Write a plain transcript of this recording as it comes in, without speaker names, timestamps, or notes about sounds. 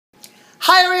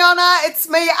Hi Ariana, it's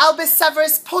me, Albus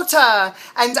Severus Potter,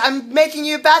 and I'm making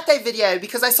you a birthday video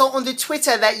because I saw on the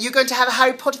Twitter that you're going to have a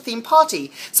Harry Potter themed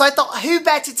party. So I thought, who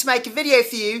better to make a video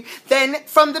for you than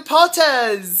from the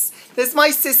Potters? There's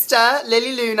my sister,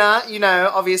 Lily Luna, you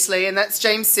know, obviously, and that's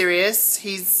James Sirius.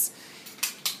 He's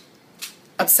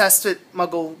obsessed with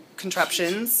Muggle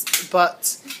contraptions,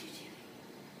 but...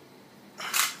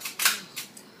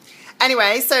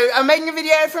 Anyway, so I'm making a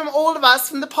video from all of us,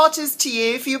 from the Potters to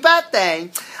you for your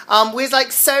birthday. We're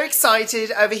like so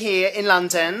excited over here in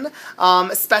London,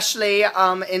 especially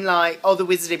in like all the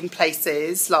wizarding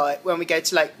places, like when we go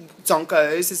to like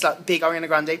Zonko's, there's like big Ariana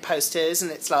Grande posters and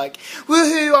it's like,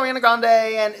 woohoo, Ariana Grande,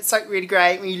 and it's like really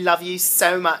great. We love you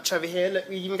so much over here. Look,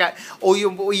 we even got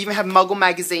we even have Muggle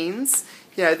magazines.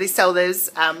 You know, they sell those,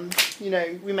 you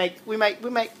know, we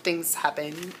make things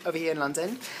happen over here in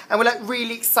London. And we're like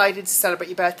really excited to celebrate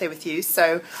your birthday with you.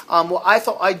 So what I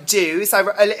thought I'd do is I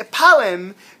wrote a little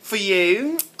poem for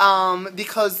you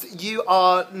because you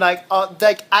are like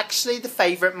actually the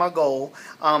favourite Muggle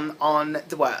on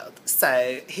the world.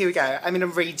 So here we go. I'm going to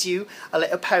read you a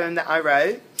little poem that I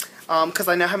wrote. Because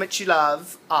I know how much you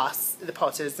love us, the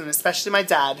Potters, and especially my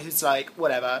dad, who's like,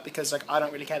 whatever, because like I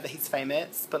don't really care that he's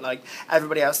famous, but like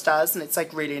everybody else does, and it's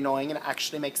like really annoying, and it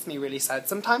actually makes me really sad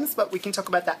sometimes, but we can talk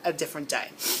about that a different day.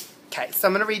 Okay, so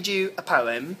I'm going to read you a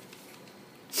poem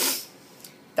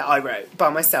that I wrote by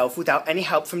myself without any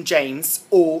help from James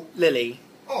or Lily.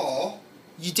 Aww.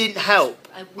 You didn't help.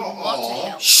 I wouldn't want to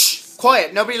help. Shh!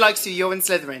 Quiet, nobody likes you, you're in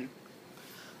Slytherin.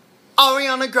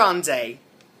 Ariana Grande.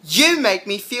 You make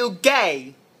me feel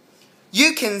gay.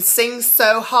 You can sing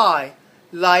so high,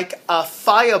 like a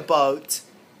fireboat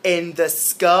in the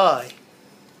sky.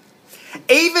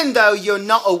 Even though you're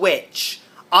not a witch,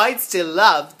 I'd still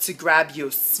love to grab your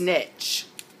snitch.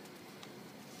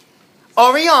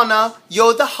 Ariana,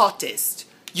 you're the hottest.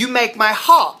 You make my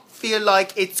heart feel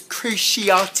like it's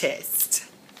cruciatist.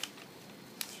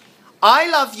 I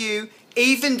love you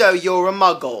even though you're a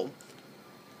muggle.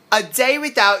 A day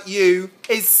without you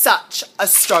is such a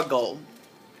struggle.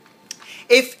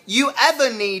 If you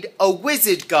ever need a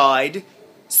wizard guide,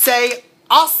 say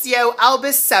Osio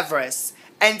Albus Severus,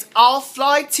 and I'll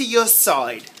fly to your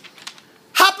side.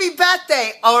 Happy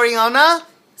birthday, Ariana!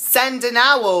 Send an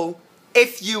owl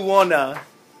if you wanna.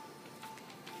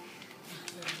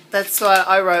 That's what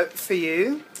I wrote for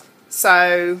you.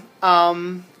 So,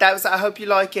 that was. I hope you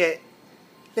like it.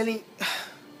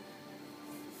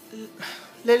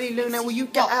 Lily Luna, will you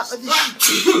get out of this?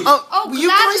 Oh,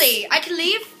 gladly. I can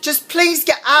leave. Just please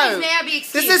get out. Please, may I be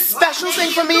excused? This is a special thing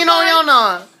for me and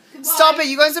Ariana. Goodbye. Stop it,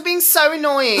 you guys are being so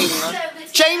annoying.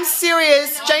 James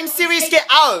Sirius, get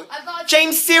out.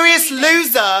 James Sirius,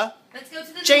 loser. Let's go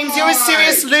to the James, you're a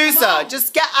serious loser.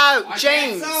 Just get out,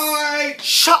 James.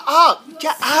 Shut up.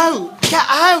 Get out. Get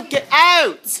out. Get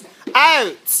out.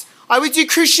 Out. I would do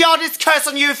Cruciatus curse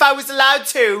on you if I was allowed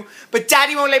to, but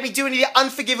Daddy won't let me do any of the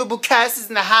unforgivable curses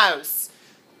in the house.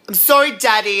 I'm sorry,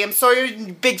 Daddy. I'm sorry you're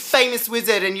a big famous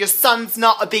wizard and your son's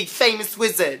not a big famous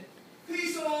wizard.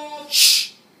 Peace off.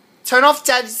 Shh. Turn off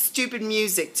Daddy's stupid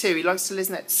music too. He likes to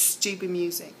listen to that stupid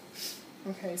music.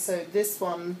 Okay, so this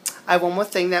one, I have one more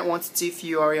thing that I want to do for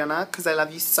you, Ariana, because I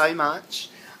love you so much.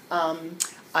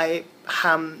 I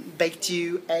baked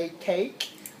you a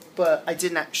cake. But I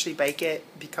didn't actually bake it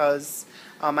because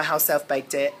my house elf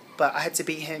baked it. But I had to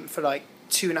beat him for like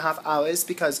 2.5 hours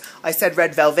because I said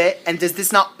red velvet. And does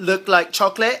this not look like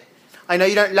chocolate? I know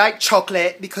you don't like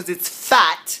chocolate because it's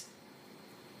fat.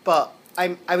 But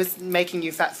I was making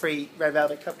you fat-free red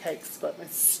velvet cupcakes. But my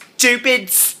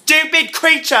stupid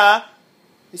creature,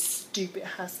 this stupid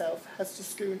house elf has to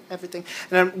screw in everything.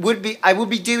 And I would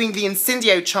be doing the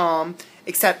Incendio charm.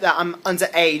 Except that I'm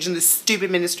underage and the stupid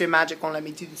Ministry of Magic won't let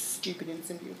me do the stupid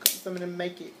Incendio. So I'm going to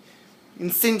make it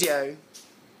Incendio.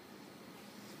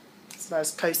 It's about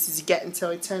as close as you get until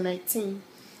I turn 18.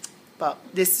 But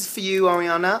this is for you,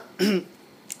 Ariana. And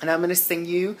I'm going to sing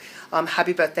you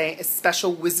Happy Birthday in a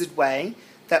special wizard way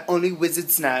that only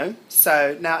wizards know.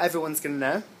 So now everyone's going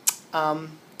to know.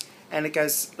 And it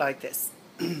goes like this.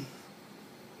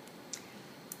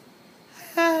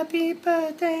 Happy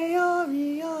birthday,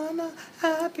 Ariana.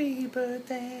 Happy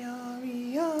birthday,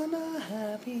 Ariana.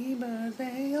 Happy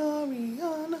birthday,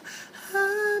 Ariana.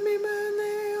 Happy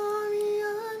birthday,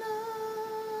 Ariana.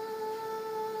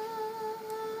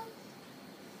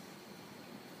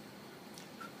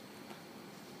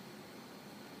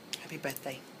 Happy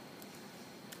birthday.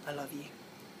 I love you.